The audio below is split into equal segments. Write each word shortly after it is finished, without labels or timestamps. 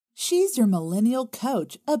She's your millennial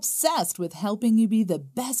coach, obsessed with helping you be the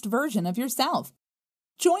best version of yourself.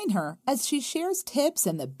 Join her as she shares tips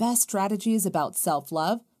and the best strategies about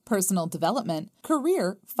self-love, personal development,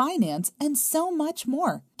 career, finance, and so much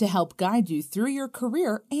more to help guide you through your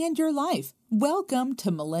career and your life. Welcome to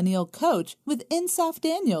Millennial Coach with Insof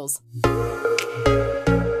Daniels.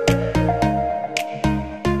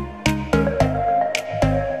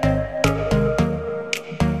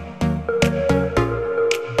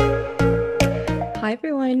 Hi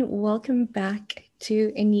everyone, welcome back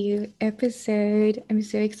to a new episode. I'm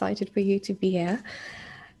so excited for you to be here.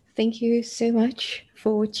 Thank you so much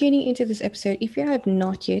for tuning into this episode. If you have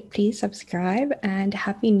not yet, please subscribe and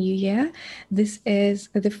Happy New Year. This is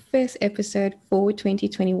the first episode for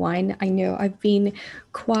 2021. I know I've been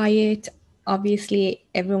quiet. Obviously,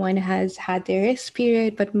 everyone has had their rest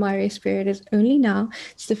period, but my rest period is only now.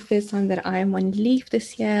 It's the first time that I'm on leave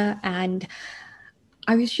this year, and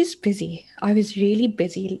I was just busy. I was really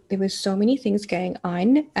busy. There were so many things going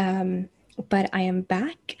on, but I am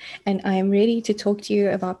back and I am ready to talk to you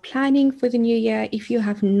about planning for the new year. If you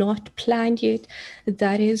have not planned yet,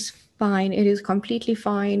 that is fine. It is completely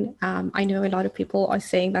fine. I know a lot of people are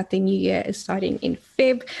saying that the new year is starting in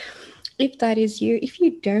Feb. If that is you, if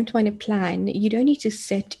you don't want to plan, you don't need to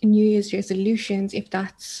set New Year's resolutions if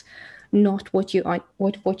that's not what you are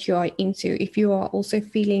into. If you are also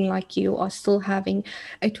feeling like you are still having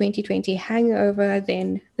a 2020 hangover,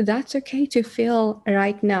 then that's okay to feel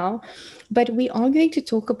right now. But we are going to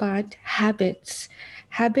talk about habits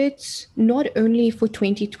not only for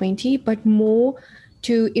 2020 but more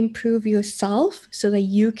to improve yourself so that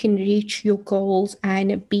you can reach your goals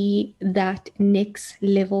and be that next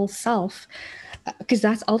level self, because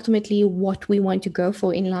that's ultimately what we want to go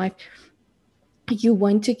for in life. You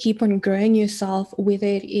want to keep on growing yourself, whether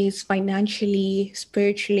it is financially,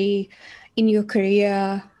 spiritually, in your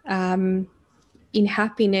career, in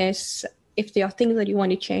happiness, if there are things that you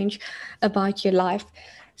want to change about your life.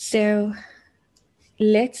 So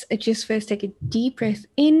let's just first take a deep breath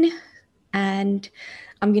in, and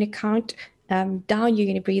I'm going to count down. You're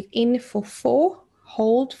going to breathe in for 4,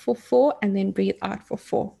 hold for 4, and then breathe out for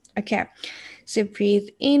 4. Okay, so breathe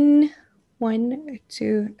in, 1,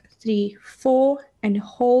 2, 3, 4, and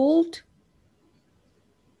hold.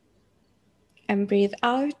 And breathe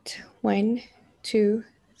out, 1, 2,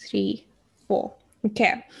 3, 4.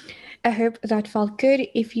 Okay, I hope that felt good.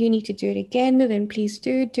 If you need to do it again, then please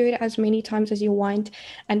do it as many times as you want.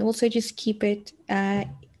 And also just keep it as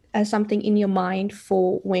something in your mind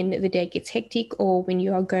for when the day gets hectic or when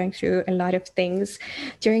you are going through a lot of things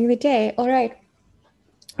during the day. All right,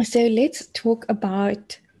 so let's talk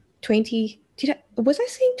about 20. Was I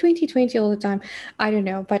saying 2020 all the time? I don't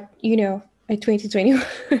know, but 2021.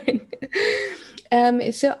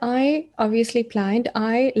 So I obviously planned.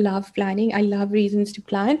 I love planning. I love reasons to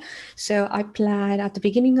plan. So I plan at the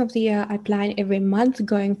beginning of the year. I plan every month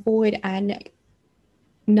going forward, and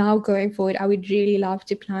now going forward, I would really love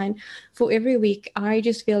to plan for every week. I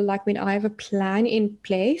just feel like when I have a plan in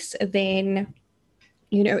place, then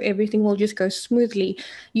everything will just go smoothly.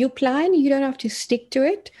 You plan, you don't have to stick to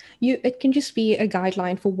it. It can just be a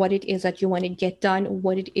guideline for what it is that you want to get done,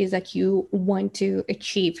 what it is that you want to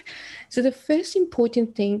achieve. So the first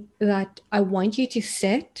important thing that I want you to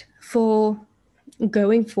set for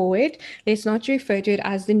going forward, let's not refer to it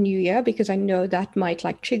as the new year, because I know that might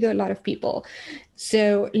trigger a lot of people.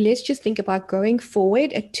 So let's just think about going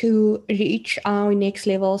forward to reach our next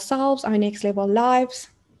level selves, our next level lives.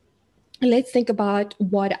 Let's think about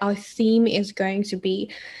what our theme is going to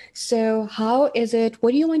be. So what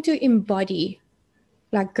do you want to embody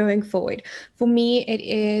going forward? For me, it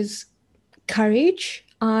is courage.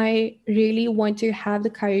 I really want to have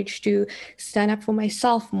the courage to stand up for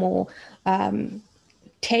myself more,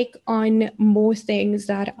 take on more things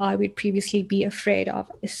that I would previously be afraid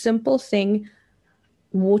of. A simple thing,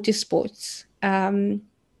 water sports.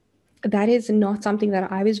 That is not something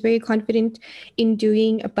that I was very confident in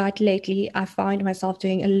doing, but lately I find myself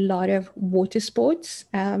doing a lot of water sports,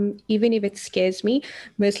 even if it scares me,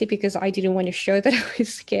 mostly because I didn't want to show that I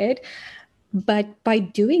was scared. But by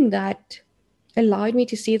doing that, allowed me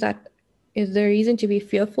to see that the reason to be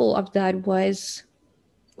fearful of that was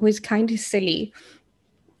kind of silly.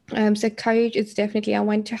 So courage is definitely, I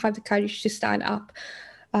want to have the courage to stand up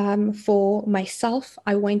for myself.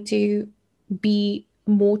 I want to be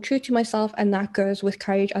more true to myself, and that goes with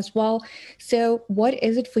courage as well. So what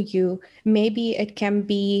is it for you? Maybe it can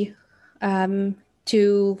be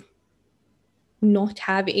to not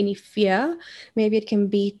have any fear. Maybe it can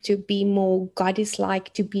be to be more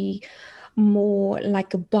goddess-like, to be more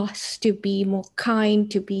like a boss, to be more kind,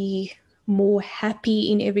 to be more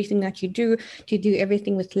happy in everything that you to do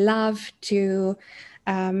everything with love, to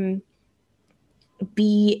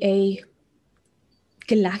be a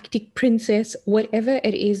galactic princess, whatever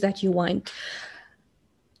it is that you want,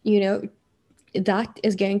 you know, that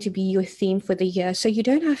is going to be your theme for the year. So you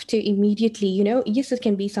don't have to immediately, yes, it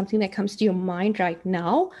can be something that comes to your mind right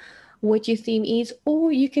now, what your theme is,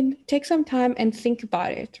 or you can take some time and think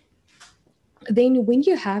about it. Then when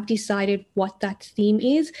you have decided what that theme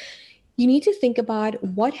is, you need to think about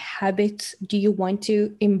what habits do you want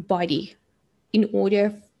to embody in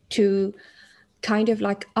order to kind of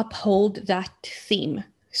like uphold that theme.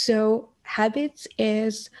 So habits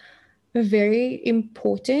is very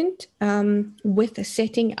important with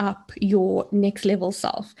setting up your next level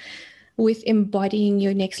self, with embodying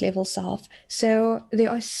your next level self. So there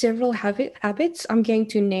are several habits. I'm going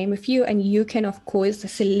to name a few, and you can, of course,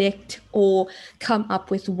 select or come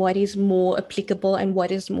up with what is more applicable and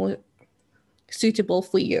what is more suitable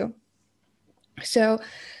for you. So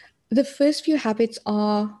the first few habits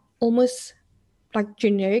are almost like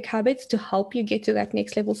generic habits to help you get to that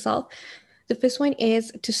next level self. The first one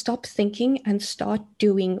is to stop thinking and start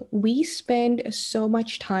doing. We spend so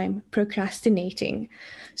much time procrastinating,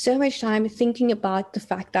 so much time thinking about the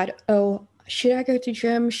fact that, oh, should I go to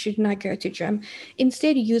gym? Shouldn't I go to gym?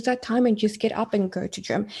 Instead, use that time and just get up and go to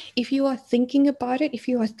gym. If you are thinking about it, if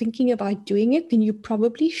you are thinking about doing it, then you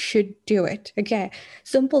probably should do it. Okay,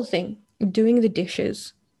 simple thing, doing the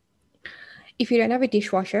dishes. If you don't have a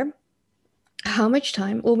dishwasher, how much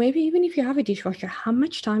time, or maybe even if you have a dishwasher, how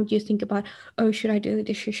much time do you think about, oh, should I do the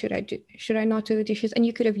dishes? Should I not do the dishes? And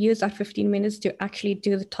you could have used that 15 minutes to actually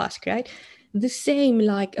do the task, right? The same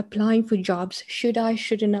like applying for jobs. Should I,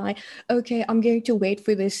 shouldn't I? Okay, I'm going to wait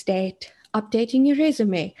for this date. Updating your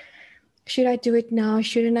resume. Should I do it now?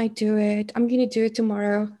 Shouldn't I do it? I'm going to do it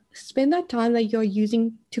tomorrow. Spend that time that you're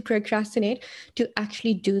using to procrastinate to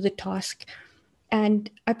actually do the task. And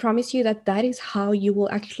I promise you that that is how you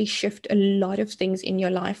will actually shift a lot of things in your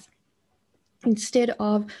life. Instead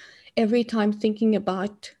of every time thinking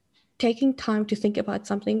about, taking time to think about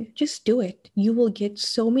something, just do it. You will get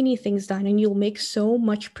so many things done and you'll make so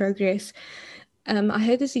much progress. I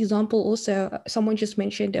heard this example also, someone just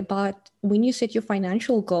mentioned about when you set your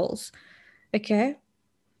financial goals, okay?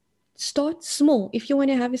 Start small. If you want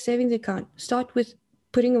to have a savings account, start with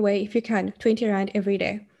putting away, if you can, 20 Rand every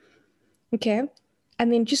day, okay?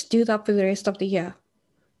 And then just do that for the rest of the year.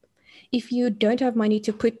 If you don't have money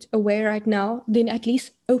to put away right now, then at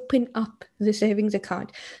least open up the savings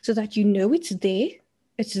account so that you know it's there.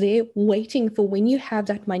 It's there waiting for when you have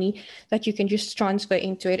that money that you can just transfer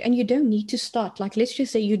into it. And you don't need to start. Like, let's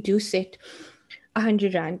just say you do set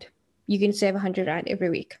 100 Rand. You can save 100 Rand every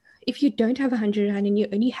week. If you don't have 100 Rand and you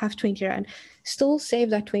only have 20 Rand, still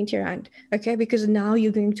save that 20 Rand, okay? Because now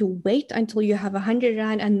you're going to wait until you have 100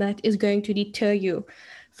 Rand, and that is going to deter you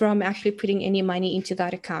from actually putting any money into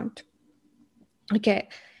that account. Okay,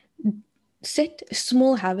 set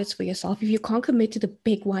small habits for yourself. If you can't commit to the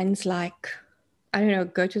big ones, like, I don't know,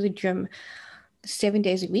 go to the gym 7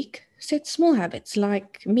 days a week, set small habits.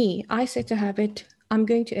 Like me, I set a habit, I'm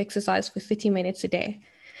going to exercise for 30 minutes a day.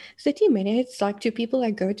 30 minutes, like to people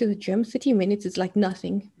that go to the gym, 30 minutes is like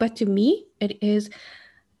nothing. But to me, it's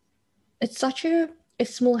such a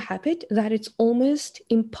small habit that it's almost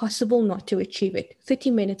impossible not to achieve it. 30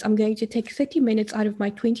 minutes, I'm going to take 30 minutes out of my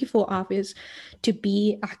 24 hours to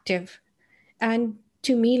be active. And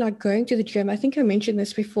to me, like going to the gym, I think I mentioned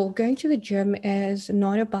this before, going to the gym is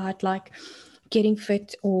not about like getting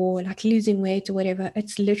fit or like losing weight or whatever.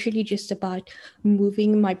 It's literally just about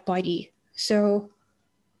moving my body. So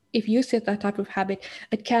if you set that type of habit,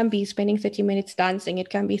 it can be spending 30 minutes dancing. It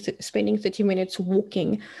can be spending 30 minutes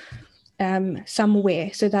walking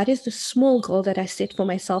somewhere. So that is the small goal that I set for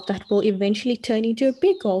myself that will eventually turn into a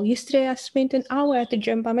big goal. Yesterday, I spent an hour at the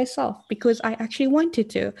gym by myself because I actually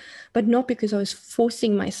wanted to, but not because I was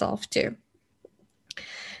forcing myself to.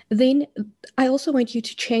 Then I also want you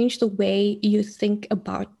to change the way you think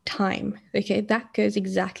about time. Okay, that goes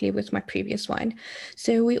exactly with my previous one.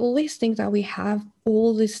 So we always think that we have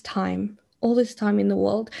all this time in the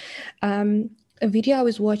world. A video I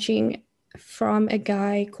was watching from a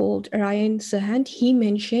guy called Ryan Serhant, he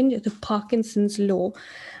mentioned the Parkinson's law.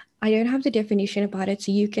 I don't have the definition about it,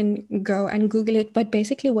 so you can go and Google it. But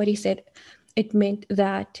basically what he said, it meant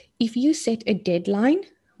that if you set a deadline,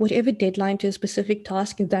 whatever deadline to a specific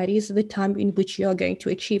task, that is the time in which you are going to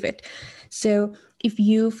achieve it. So if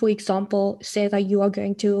you, for example, say that you are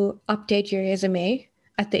going to update your resume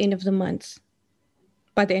at the end of the month,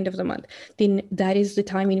 by the end of the month, then that is the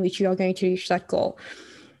time in which you are going to reach that goal.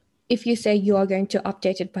 If you say you are going to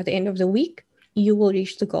update it by the end of the week, you will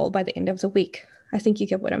reach the goal by the end of the week. I think you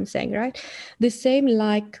get what I'm saying, right? The same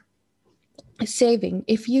like saving.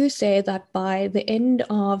 If you say that by the end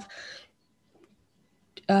of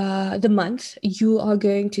the month, you are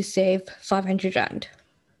going to save 500 Rand.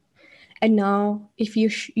 And now if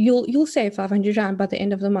you'll save 500 Rand by the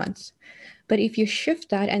end of the month. But if you shift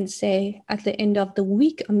that and say at the end of the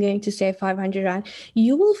week, I'm going to save 500 Rand,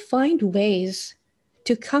 you will find ways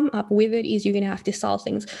to come up, whether it is you're going to have to sell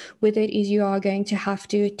things, whether it is you are going to have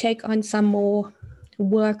to take on some more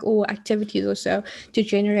work or activities or so to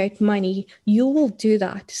generate money, you will do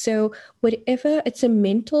that. So whatever, it's a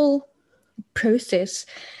mental process.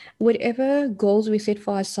 Whatever goals we set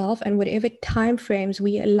for ourselves and whatever time frames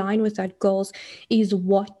we align with that goals is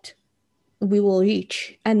what we will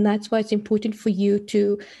reach. And that's why it's important for you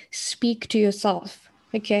to speak to yourself.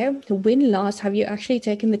 Okay, when last have you actually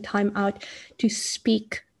taken the time out to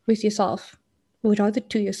speak with yourself, or rather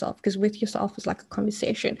to yourself, because with yourself is like a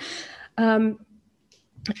conversation.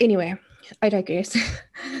 Anyway, I digress.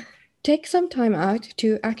 Take some time out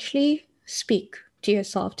to actually speak to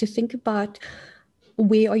yourself, to think about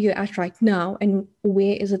where are you at right now and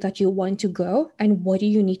where is it that you want to go and what do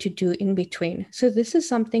you need to do in between. So this is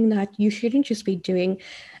something that you shouldn't just be doing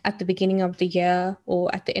at the beginning of the year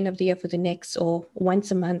or at the end of the year for the next or once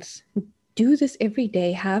a month. Do this every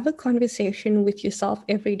day. Have a conversation with yourself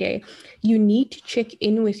every day. You need to check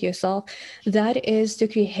in with yourself. That is to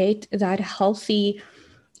create that healthy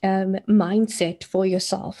mindset for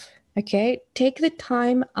yourself. Okay, take the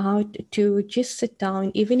time out to just sit down,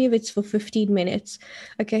 even if it's for 15 minutes.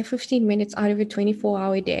 Okay, 15 minutes out of a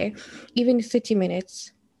 24-hour day, even 30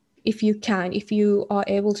 minutes, if you can, if you are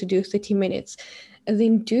able to do 30 minutes,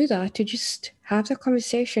 then do that to just have that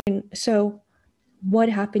conversation. So, what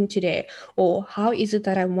happened today? Or how is it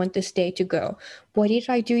that I want this day to go? What did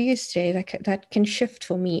I do yesterday that can shift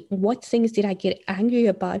for me? What things did I get angry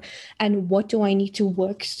about? And what do I need to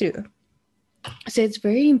work through? So it's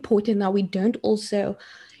very important that we don't also,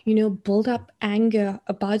 build up anger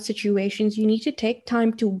about situations. You need to take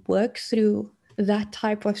time to work through that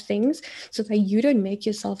type of things so that you don't make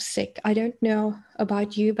yourself sick. I don't know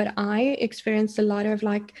about you, but I experienced a lot of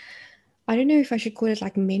I don't know if I should call it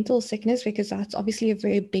like mental sickness, because that's obviously a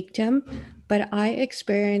very big term, but I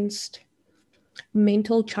experienced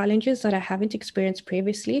mental challenges that I haven't experienced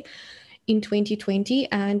previously in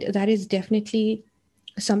 2020. And that is definitely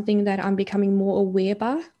something that I'm becoming more aware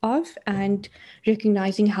of and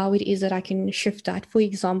recognizing how it is that I can shift that. For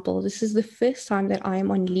example, this is the first time that I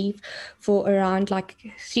am on leave for around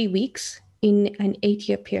 3 weeks in an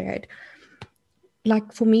 8-year period.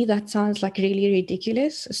 For me, that sounds really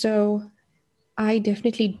ridiculous. So I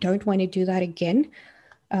definitely don't want to do that again,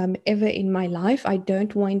 ever in my life. I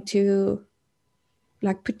don't want to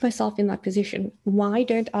put myself in that position. Why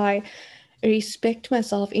don't I respect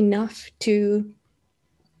myself enough to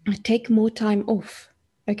take more time off?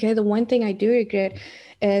 Okay, the one thing I do regret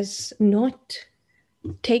is not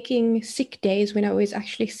taking sick days when I was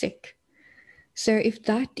actually sick. So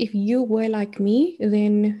if you were like me,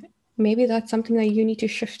 then maybe that's something that you need to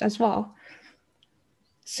shift as well.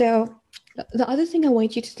 So the other thing I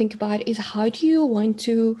want you to think about is, how do you want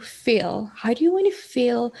to feel? How do you want to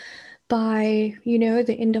feel by,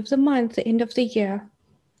 the end of the month, the end of the year?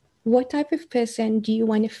 What type of person do you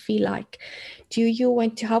want to feel like?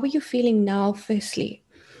 How are you feeling now, firstly?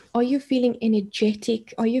 Are you feeling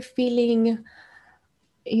energetic? Are you feeling,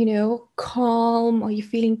 calm? Are you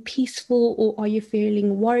feeling peaceful? Or are you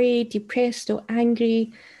feeling worried, depressed, or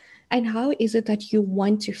angry? And how is it that you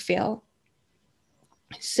want to feel?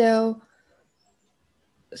 So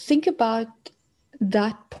think about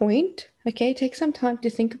that point. Okay, take some time to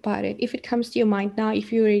think about it. If it comes to your mind now,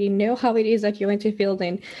 if you already know how it is that you want to feel,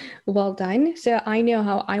 then well done. So I know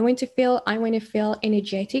how I want to feel. I want to feel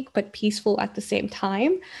energetic but peaceful at the same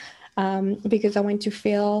time, because I want to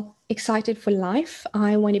feel excited for life.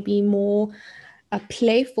 I want to be more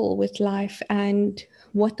playful with life, and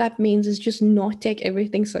what that means is just not take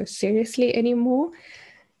everything so seriously anymore,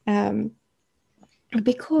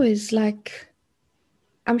 because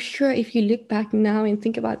I'm sure if you look back now and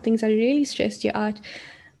think about things that really stressed you out,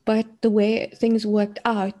 but the way things worked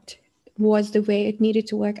out was the way it needed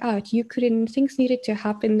to work out. Things needed to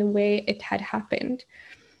happen the way it had happened.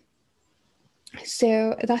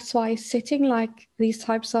 So that's why setting these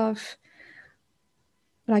types of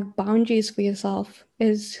boundaries for yourself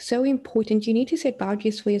is so important. You need to set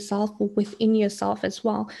boundaries for yourself within yourself as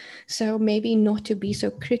well. So maybe not to be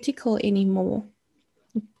so critical anymore.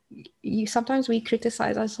 Sometimes we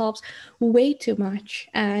criticize ourselves way too much,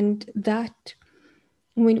 and that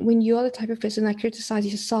when you're the type of person that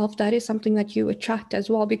criticizes yourself, that is something that you attract as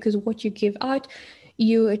well, because what you give out,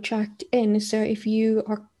 you attract in. So if you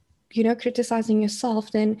are, criticizing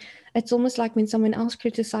yourself, then it's almost like when someone else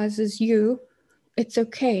criticizes you, it's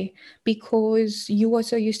okay, because you are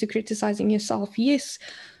so used to criticizing yourself. Yes,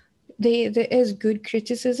 there is good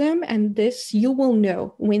criticism, and this, you will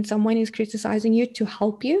know when someone is criticizing you to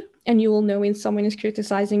help you, and you will know when someone is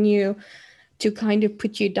criticizing you to kind of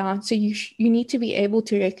put you down. So you need to be able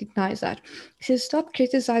to recognize that. So stop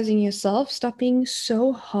criticizing yourself, stop being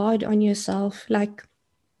so hard on yourself. Like,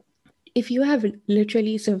 if you have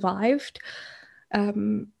literally survived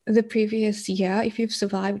the previous year, if you've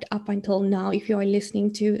survived up until now, if you are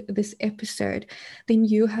listening to this episode, then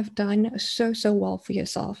you have done so, so well for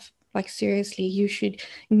yourself. Like, seriously, you should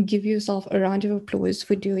give yourself a round of applause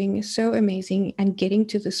for doing so amazing and getting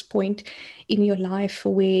to this point in your life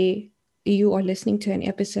where you are listening to an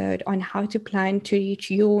episode on how to plan to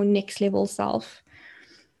reach your next level self.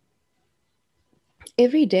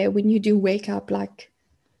 Every day when you do wake up, like,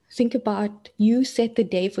 think about, you set the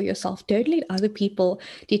day for yourself. Don't let other people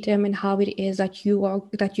determine how it is that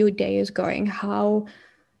your day is going, how,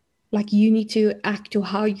 like, you need to act or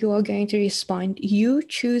how you are going to respond. You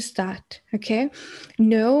choose that. Okay,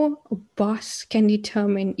 no boss can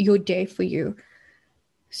determine your day for you.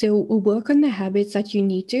 So work on the habits that you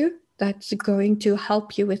need to, that's going to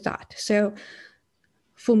help you with that. So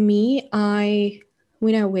for me,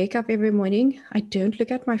 when I wake up every morning, I don't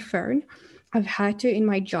look at my phone. I've had to in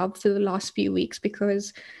my job for the last few weeks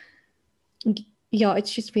because, yeah,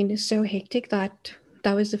 it's just been so hectic that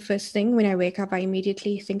was the first thing. When I wake up, I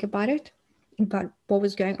immediately think about it, about what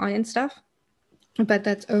was going on and stuff. But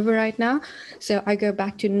that's over right now. So I go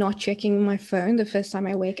back to not checking my phone the first time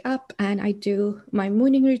I wake up, and I do my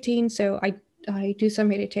morning routine. So I do some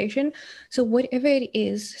meditation. So whatever it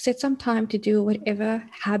is, set some time to do whatever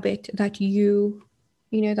habit that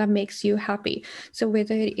that makes you happy. So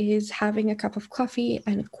whether it is having a cup of coffee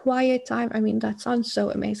and quiet time, I mean, that sounds so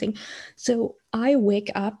amazing. So I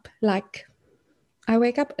wake up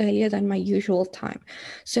earlier than my usual time.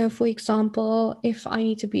 So for example, if I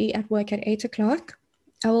need to be at work at 8 o'clock,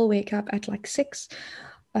 I will wake up at like 6.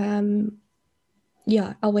 I'll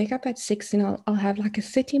wake up at 6, and I'll have like a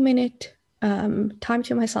 30-minute time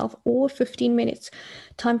to myself, or 15 minutes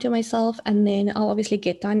time to myself, and then I'll obviously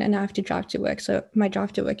get done and I have to drive to work. So my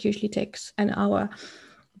drive to work usually takes an hour.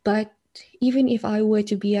 But even if I were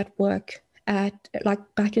to be at work at, like,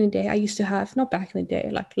 back in the day, I used to have, not back in the day,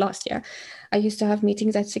 like last year, I used to have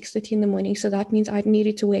meetings at 6:30 in the morning. So that means I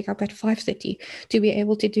needed to wake up at 5:30 to be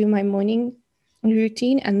able to do my morning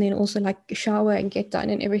routine, and then also like shower and get done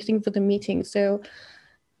and everything for the meeting. So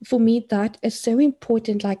for me, that is so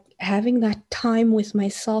important, like having that time with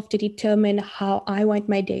myself to determine how I want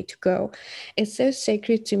my day to go. It's so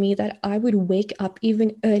sacred to me that I would wake up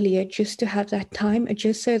even earlier just to have that time,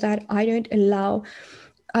 just so that I don't allow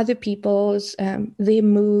other people's their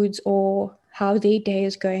moods or how their day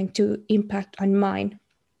is going to impact on mine.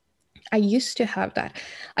 I used to have that.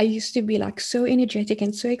 I used to be like so energetic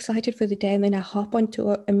and so excited for the day, and then I hop onto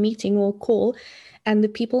a meeting or a call, and the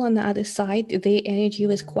people on the other side, their energy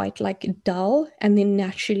was quite like dull, and then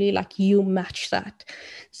naturally, like, you match that.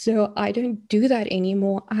 So I don't do that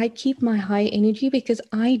anymore. I keep my high energy because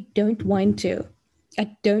I don't want to.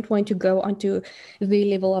 I don't want to go onto the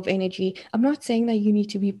level of energy. I'm not saying that you need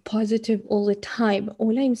to be positive all the time.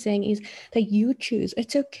 All I'm saying is that you choose.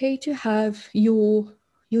 It's okay to have your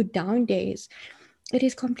down days. It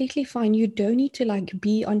is completely fine. You don't need to like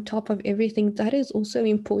be on top of everything. That is also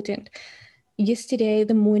important. Yesterday,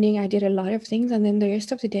 the morning, I did a lot of things, and then the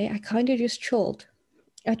rest of the day, I kind of just chilled.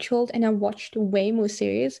 I chilled and I watched way more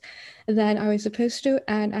series than I was supposed to.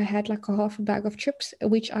 And I had like a half a bag of chips,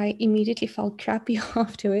 which I immediately felt crappy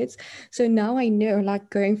afterwards. So now I know,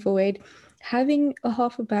 like, going forward, having a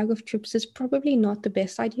half a bag of chips is probably not the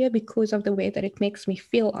best idea because of the way that it makes me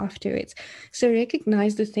feel afterwards. So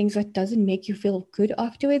recognize the things that doesn't make you feel good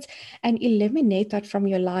afterwards and eliminate that from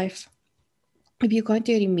your life. If you can't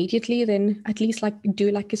do it immediately, then at least like do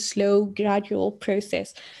like a slow, gradual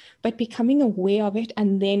process. But becoming aware of it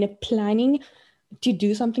and then planning to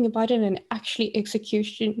do something about it and actually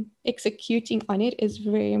executing on it is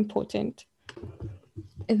very important.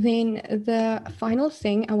 Then the final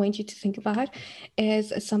thing I want you to think about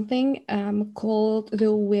is something called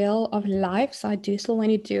the Wheel of Life. So I do still want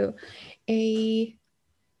to do a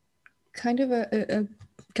kind of a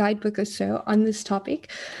guidebook or so on this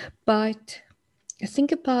topic, but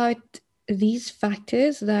think about these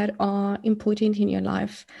factors that are important in your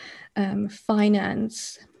life: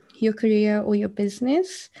 finance, your career or your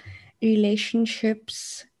business,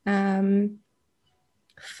 relationships,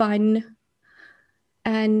 fun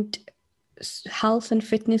and health and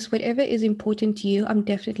fitness, whatever is important to you, I'm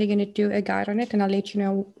definitely going to do a guide on it, and I'll let you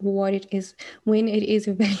know what it is when it is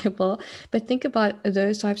available. But think about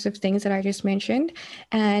those types of things that I just mentioned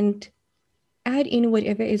and add in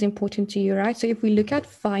whatever is important to you, right? So if we look at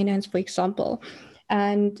finance, for example,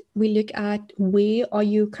 and we look at where are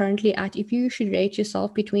you currently at, if you should rate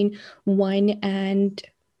yourself between 1 and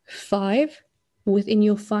 5 within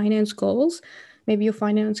your finance goals, maybe your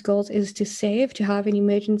finance goals is to save, to have an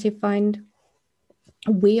emergency fund.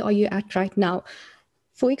 Where are you at right now?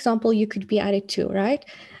 For example, you could be at a 2, right?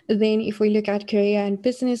 Then if we look at career and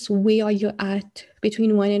business, where are you at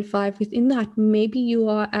between 1 and 5? Within that, maybe you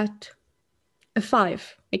are at a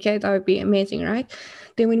 5. Okay, that would be amazing, right?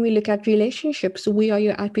 Then when we look at relationships, where are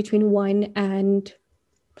you at between 1 and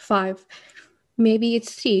 5? Maybe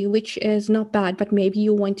it's 3, which is not bad, but maybe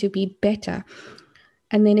you want to be better.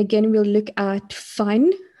 And then again, we'll look at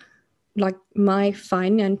fun. Like my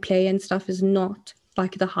fun and play and stuff is not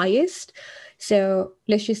like the highest. So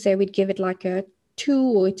let's just say we'd give it like a 2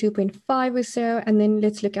 or a 2.5 or so. And then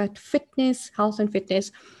let's look at fitness, health and fitness.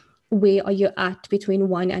 Where are you at between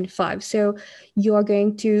 1 and 5? So you're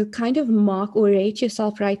going to kind of mark or rate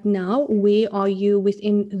yourself right now. Where are you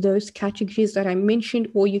within those categories that I mentioned?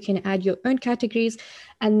 Or you can add your own categories.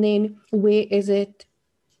 And then where is it?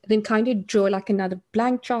 Then kind of draw like another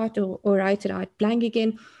blank chart or write it out blank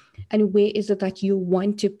again. And where is it that you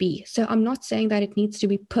want to be? So I'm not saying that it needs to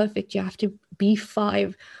be perfect. You have to be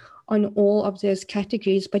 5 on all of those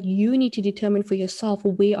categories, but you need to determine for yourself,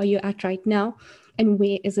 where are you at right now? And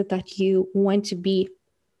where is it that you want to be?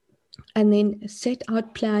 And then set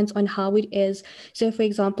out plans on how it is. So for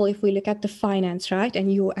example, if we look at the finance, right,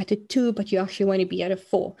 and you're at a 2, but you actually want to be at a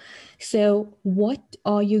 4. So what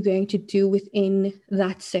are you going to do within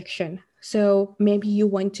that section? So maybe you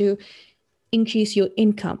want to increase your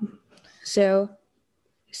income. So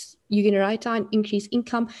you're going to write down increase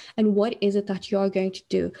income, and what is it that you are going to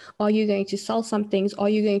do? Are you going to sell some things? Are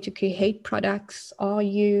you going to create products? Are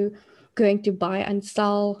you going to buy and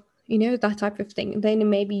sell? You know, that type of thing. Then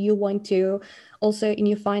maybe you want to also in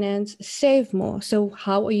your finance save more. So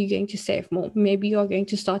how are you going to save more? Maybe you're going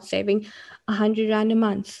to start saving 100 Rand a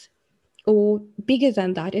month or bigger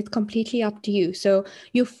than that. It's completely up to you. So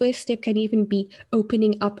your first step can even be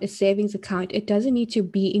opening up a savings account. It doesn't need to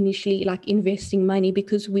be initially like investing money,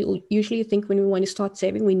 because we usually think when we want to start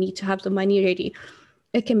saving, we need to have the money ready.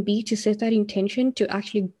 It can be to set that intention to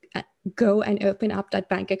actually go and open up that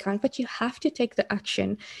bank account, but you have to take the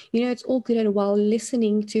action. You know, it's all good and well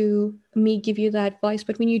listening to me give you the advice,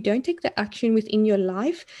 but when you don't take the action within your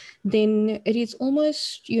life, then it is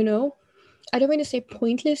almost, you know, I don't want to say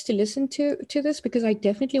pointless to listen to this, because I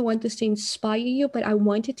definitely want this to inspire you, but I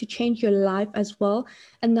want it to change your life as well.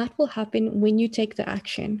 And that will happen when you take the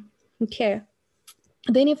action. Okay.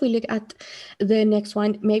 Then if we look at the next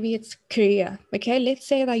one, maybe it's career. Okay. Let's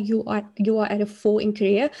say that you are at a 4 in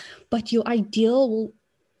career, but your ideal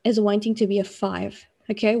is wanting to be a 5.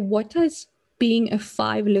 Okay. What does being a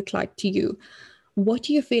 5 look like to you? What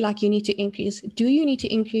do you feel like you need to increase? Do you need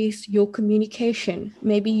to increase your communication,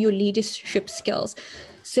 maybe your leadership skills?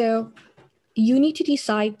 So you need to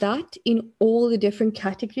decide that in all the different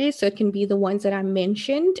categories. So it can be the ones that I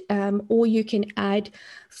mentioned, or you can add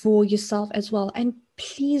for yourself as well. And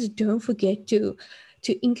please don't forget to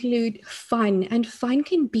include fun. And fun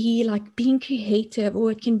can be like being creative,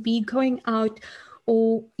 or it can be going out,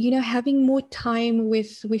 or, you know, having more time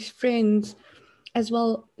with friends as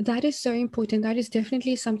well. That is so important. That is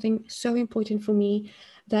definitely something so important for me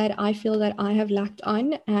that I feel that I have lacked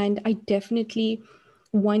on, and I definitely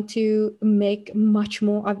want to make much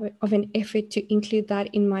more of an effort to include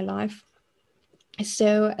that in my life.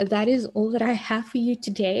 So that is all that I have for you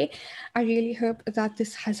today. I really hope that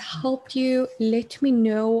this has helped you. Let me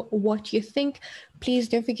know what you think. Please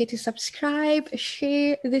don't forget to subscribe,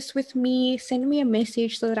 share this with me, send me a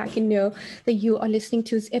message so that I can know that you are listening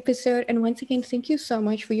to this episode. And once again, thank you so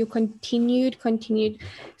much for your continued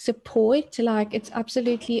support. Like, it's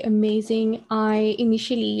absolutely amazing. I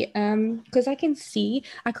initially, because I can't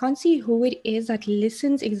see who it is that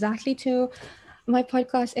listens exactly to my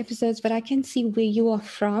podcast episodes, but I can see where you are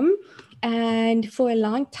from. And for a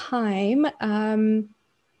long time,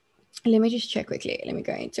 let me just check quickly. Let me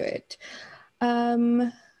go into it.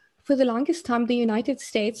 For the longest time, the United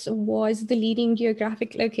States was the leading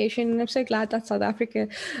geographic location. And I'm so glad that South Africa,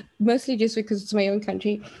 mostly just because it's my own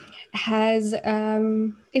country, is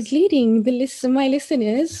leading the list. My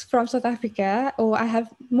listeners from South Africa, or I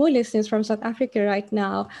have more listeners from South Africa right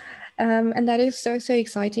now. And that is so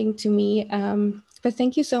exciting to me. But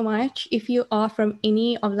thank you so much. If you are from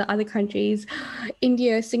any of the other countries,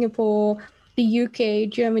 India, Singapore, the UK,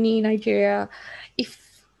 Germany, Nigeria,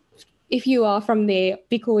 if you are from there,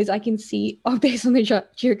 because I can see, based on the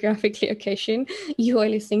geographic location, you are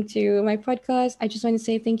listening to my podcast, I just want to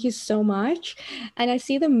say thank you so much. And I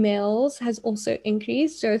see the mails has also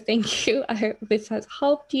increased. So thank you. I hope this has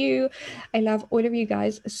helped you. I love all of you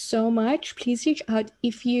guys so much. Please reach out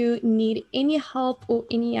if you need any help or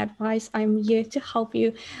any advice. I'm here to help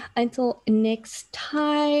you. Until next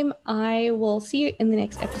time, I will see you in the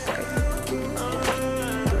next episode.